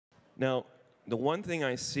Now, the one thing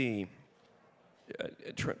I see,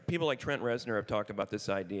 people like Trent Reznor have talked about this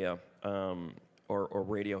idea, or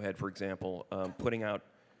Radiohead, for example, putting out,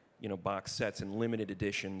 box sets and limited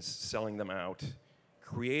editions, selling them out,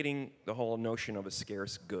 creating the whole notion of a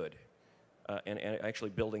scarce good, and actually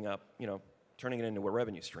building up, turning it into a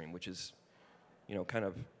revenue stream, which is, kind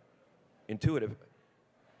of intuitive.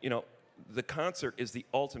 The concert is the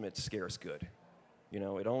ultimate scarce good.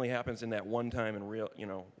 It only happens in that one time in real,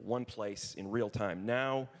 one place in real time.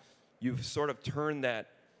 Now, you've sort of turned that.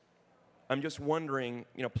 I'm just wondering,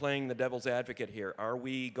 playing the devil's advocate here, are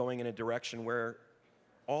we going in a direction where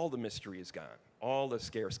all the mystery is gone? All the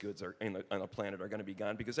scarce goods on the planet are going to be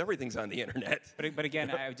gone because everything's on the internet. But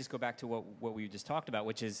again, I would just go back to what we just talked about,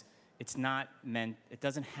 which is it's not meant. It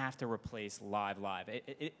doesn't have to replace live.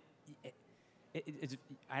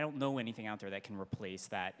 I don't know anything out there that can replace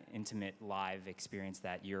that intimate live experience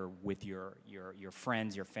that you're with your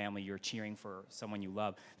friends, your family, you're cheering for someone you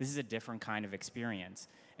love. This is a different kind of experience,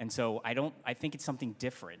 and so I think it's something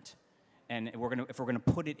different. And if we're gonna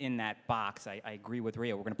put it in that box, I agree with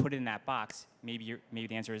Rio. We're gonna put it in that box. Maybe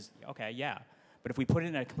the answer is okay, yeah. But if we put it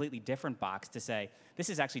in a completely different box to say this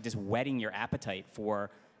is actually just whetting your appetite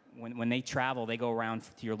for. When they travel, they go around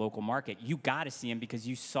to your local market. You got to see them because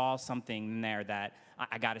you saw something in there that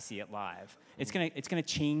I got to see it live. It's gonna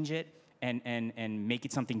change it and make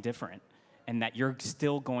it something different, and that you're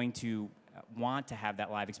still going to want to have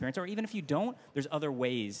that live experience. Or even if you don't, there's other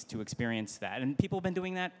ways to experience that. And people have been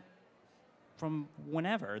doing that from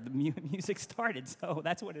whenever the music started. So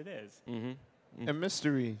that's what it is. Mm-hmm. Mm-hmm. And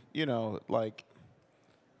mystery, like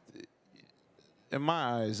in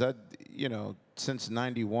my eyes, since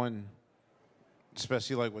 '91,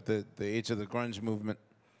 especially like with the age of the grunge movement,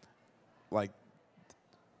 like,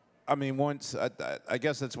 I mean, once I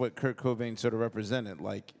guess that's what Kurt Cobain sort of represented,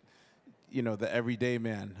 like, the everyday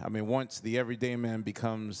man. I mean, once the everyday man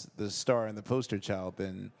becomes the star and the poster child,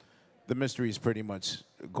 then the mystery is pretty much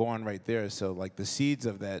gone right there. So like the seeds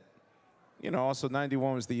of that, also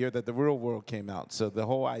 '91 was the year that the Real World came out. So the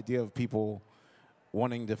whole idea of people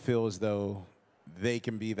wanting to feel as though they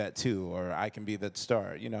can be that too, or I can be that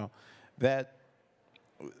star.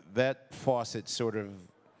 That faucet sort of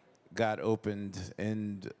got opened,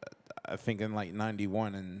 and I think in like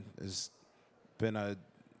 '91, and has been I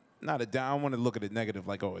don't want to look at it negative,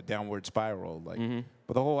 like a downward spiral, like. Mm-hmm.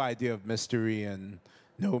 But the whole idea of mystery and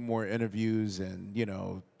no more interviews, and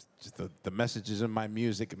just the messages in my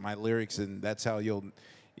music and my lyrics, and that's how you'll,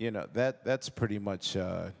 that's pretty much.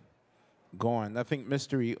 Gone. I think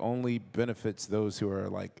mystery only benefits those who are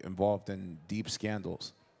like involved in deep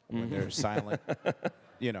scandals when they're silent.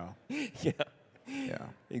 Yeah. Yeah.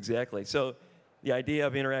 Exactly. So, the idea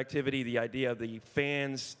of interactivity, the idea of the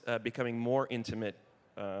fans becoming more intimate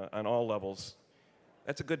on all levels,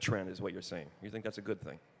 that's a good trend, is what you're saying. You think that's a good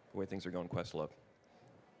thing, the way things are going, Questlove?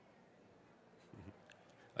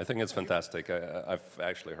 I think it's fantastic. I've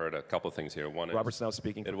actually heard a couple of things here. One, Robert's now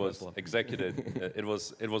speaking. It was executed. it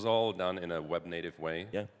was all done in a web native way.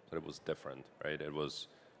 Yeah. But it was different, right? It was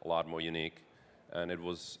a lot more unique, and it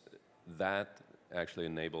was that actually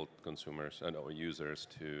enabled consumers and users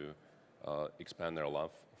to expand their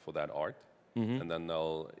love for that art. Mm-hmm. And then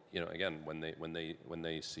they'll, again, when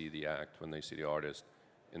they see the act, when they see the artist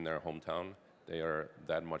in their hometown, they are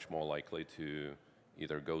that much more likely to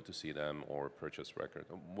either go to see them or purchase record,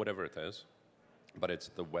 whatever it is. But it's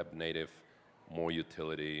the web native, more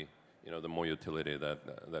utility, the more utility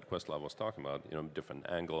that Questlove was talking about, different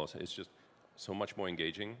angles. It's just so much more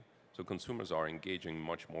engaging. So consumers are engaging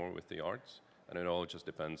much more with the arts, and it all just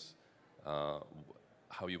depends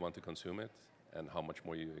how you want to consume it and how much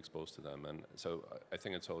more you expose to them. And so I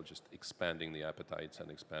think it's all just expanding the appetites and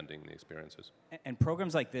expanding the experiences. And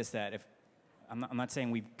programs like this that if, I'm not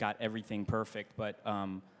saying we've got everything perfect, but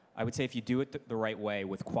I would say if you do it the right way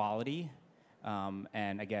with quality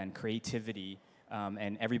and, again, creativity,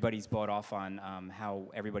 and everybody's bought off on how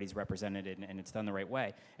everybody's represented and it's done the right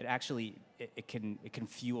way, it actually, it can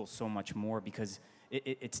fuel so much more because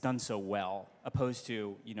it's done so well, opposed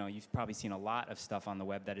to, you've probably seen a lot of stuff on the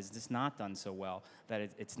web that is just not done so well, that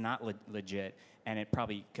it's not legit, and it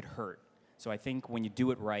probably could hurt. So I think when you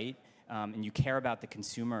do it right, and you care about the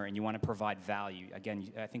consumer and you want to provide value.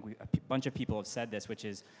 Again, I think a bunch of people have said this, which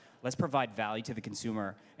is let's provide value to the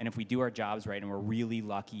consumer, and if we do our jobs right and we're really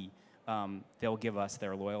lucky, they'll give us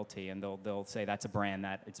their loyalty, and they'll say that's a brand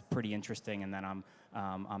that it's pretty interesting and that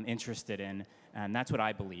I'm interested in, and that's what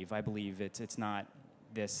I believe. I believe it's not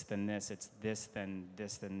this, then this, it's this, then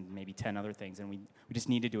maybe 10 other things, and we just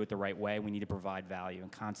need to do it the right way. We need to provide value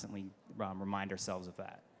and constantly remind ourselves of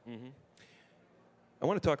that. Mm-hmm. I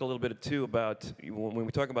want to talk a little bit too about when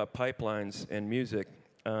we talk about pipelines and music.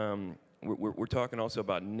 We're talking also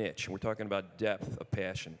about niche. We're talking about depth of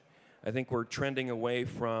passion. I think we're trending away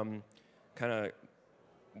from kind of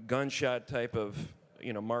gunshot type of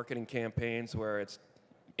marketing campaigns where it's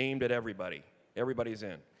aimed at everybody. Everybody's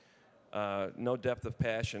in. No depth of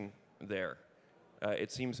passion there.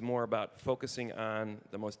 It seems more about focusing on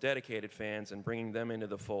the most dedicated fans and bringing them into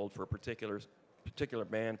the fold for a particular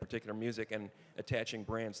band, particular music, and attaching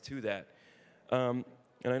brands to that. And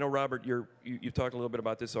I know, Robert, you've talked a little bit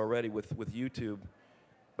about this already with YouTube,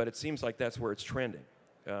 but it seems like that's where it's trending.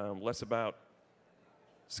 Less about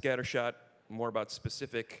scattershot, more about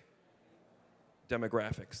specific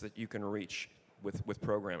demographics that you can reach with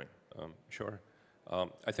programming. Sure.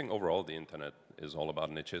 I think overall the internet is all about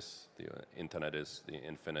niches. The internet is the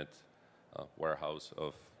infinite warehouse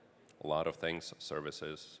of a lot of things,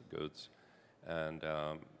 services, goods, and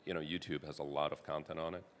YouTube has a lot of content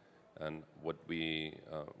on it. And what we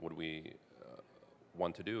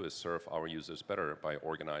want to do is serve our users better by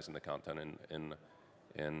organizing the content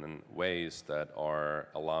in ways that are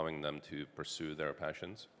allowing them to pursue their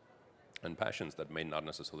passions, and passions that may not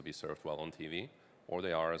necessarily be served well on TV, or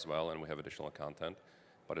they are as well, and we have additional content.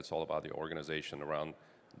 But it's all about the organization around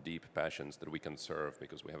deep passions that we can serve,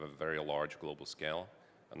 because we have a very large global scale,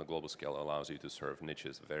 and the global scale allows you to serve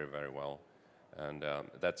niches very, very well. And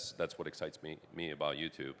that's what excites me about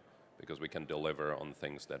YouTube, because we can deliver on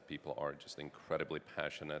things that people are just incredibly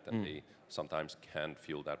passionate, and they sometimes can't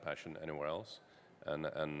feel that passion anywhere else,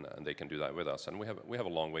 and they can do that with us. And we have a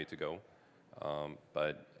long way to go,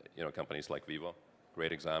 but companies like VEVO,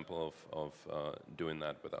 great example of doing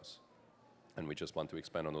that with us. And we just want to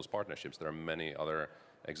expand on those partnerships. There are many other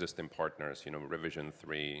existing partners, Revision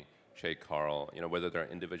 3, Carl, whether they're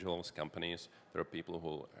individuals, companies, there are people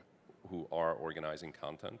who are organizing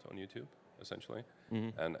content on YouTube, essentially.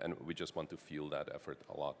 And we just want to fuel that effort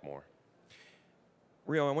a lot more.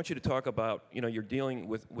 Rio, I want you to talk about, you're dealing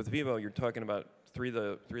with VEVO, you're talking about three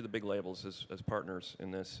of the big labels as partners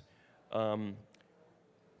in this.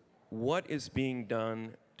 What is being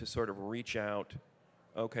done to sort of reach out?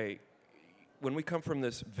 Okay, when we come from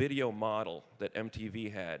this video model that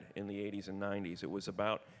MTV had in the 80s and 90s, it was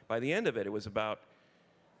about, by the end of it, it was about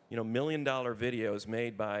 $1 million videos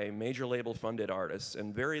made by major label funded artists,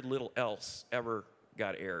 and very little else ever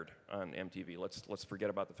got aired on MTV. Let's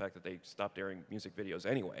forget about the fact that they stopped airing music videos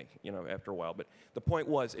anyway, after a while. But the point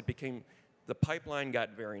was, the pipeline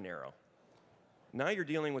got very narrow. Now you're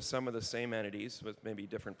dealing with some of the same entities with maybe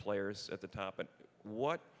different players at the top. And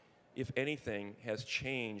what, if anything, has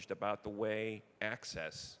changed about the way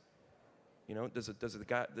access?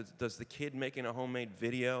 Does the kid making a homemade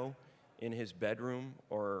video in his bedroom,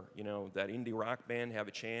 or that indie rock band have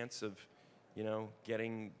a chance of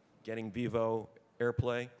getting VEVO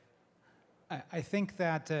airplay? I think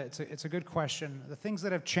that it's a good question. The things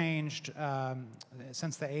that have changed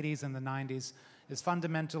since the 80s and the 90s is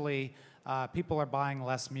fundamentally people are buying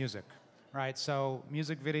less music, right? So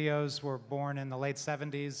music videos were born in the late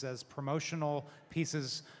 70s as promotional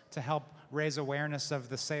pieces to help raise awareness of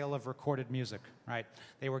the sale of recorded music, right?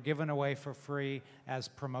 They were given away for free as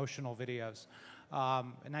promotional videos.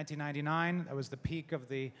 In 1999, that was the peak of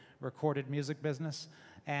the recorded music business.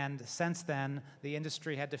 And since then, the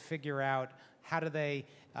industry had to figure out how do they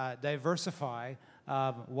diversify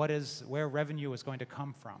where revenue was going to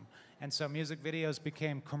come from. And so music videos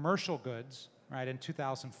became commercial goods, right, in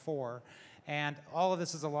 2004. And all of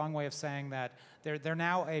this is a long way of saying that they're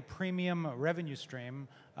now a premium revenue stream,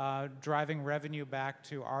 driving revenue back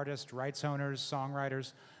to artists, rights owners,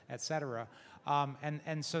 songwriters, et cetera.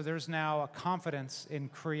 And so there's now a confidence in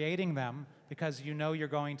creating them because you're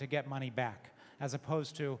going to get money back, as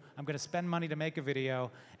opposed to, I'm going to spend money to make a video,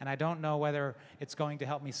 and I don't know whether it's going to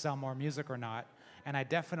help me sell more music or not, and I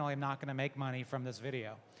definitely am not going to make money from this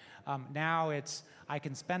video. Now I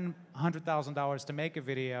can spend $100,000 to make a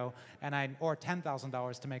video, or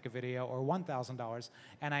 $10,000 to make a video, or $1,000,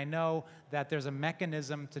 and I know that there's a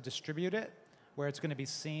mechanism to distribute it, where it's going to be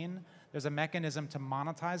seen. There's a mechanism to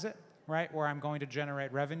monetize it, right, where I'm going to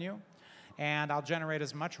generate revenue. And I'll generate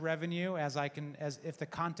as much revenue as I can, as if the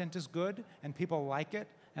content is good and people like it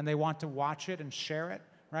and they want to watch it and share it,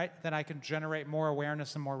 right? Then I can generate more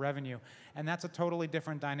awareness and more revenue. And that's a totally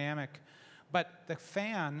different dynamic. But the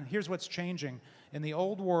fan, here's what's changing. In the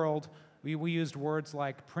old world, we used words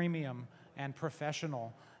like premium and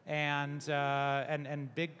professional, and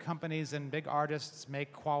big companies and big artists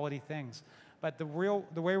make quality things. But the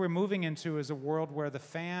way we're moving into is a world where the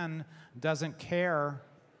fan doesn't care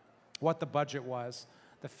what the budget was.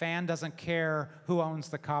 The fan doesn't care who owns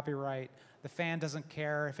the copyright. the fan doesn't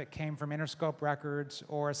care if it came from Interscope Records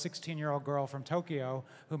or a 16-year-old girl from Tokyo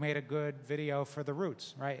who made a good video for the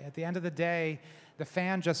Roots, right? At the end of the day, the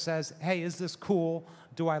fan just says, hey, is this cool?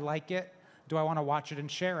 Do I like it? Do I want to watch it and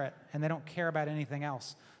share it? And they don't care about anything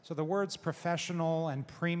else. So the words professional and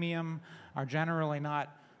premium are generally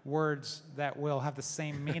not words that will have the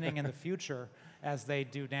same meaning in the future as they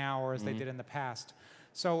do now or as they did in the past.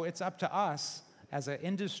 So it's up to us as an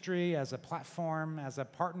industry, as a platform, as a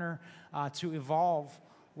partner, to evolve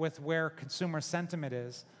with where consumer sentiment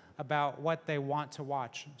is about what they want to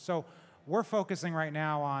watch. So we're focusing right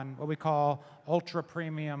now on what we call ultra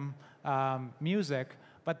premium music,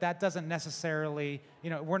 but that doesn't necessarily,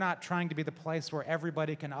 we're not trying to be the place where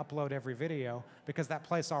everybody can upload every video, because that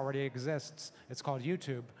place already exists. It's called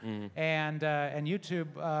YouTube. And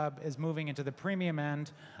YouTube is moving into the premium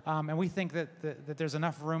end, and we think that there's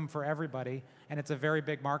enough room for everybody, and it's a very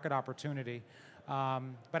big market opportunity.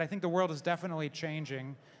 But I think the world is definitely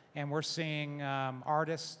changing, and we're seeing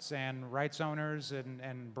artists and rights owners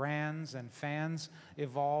and brands and fans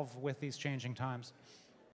evolve with these changing times.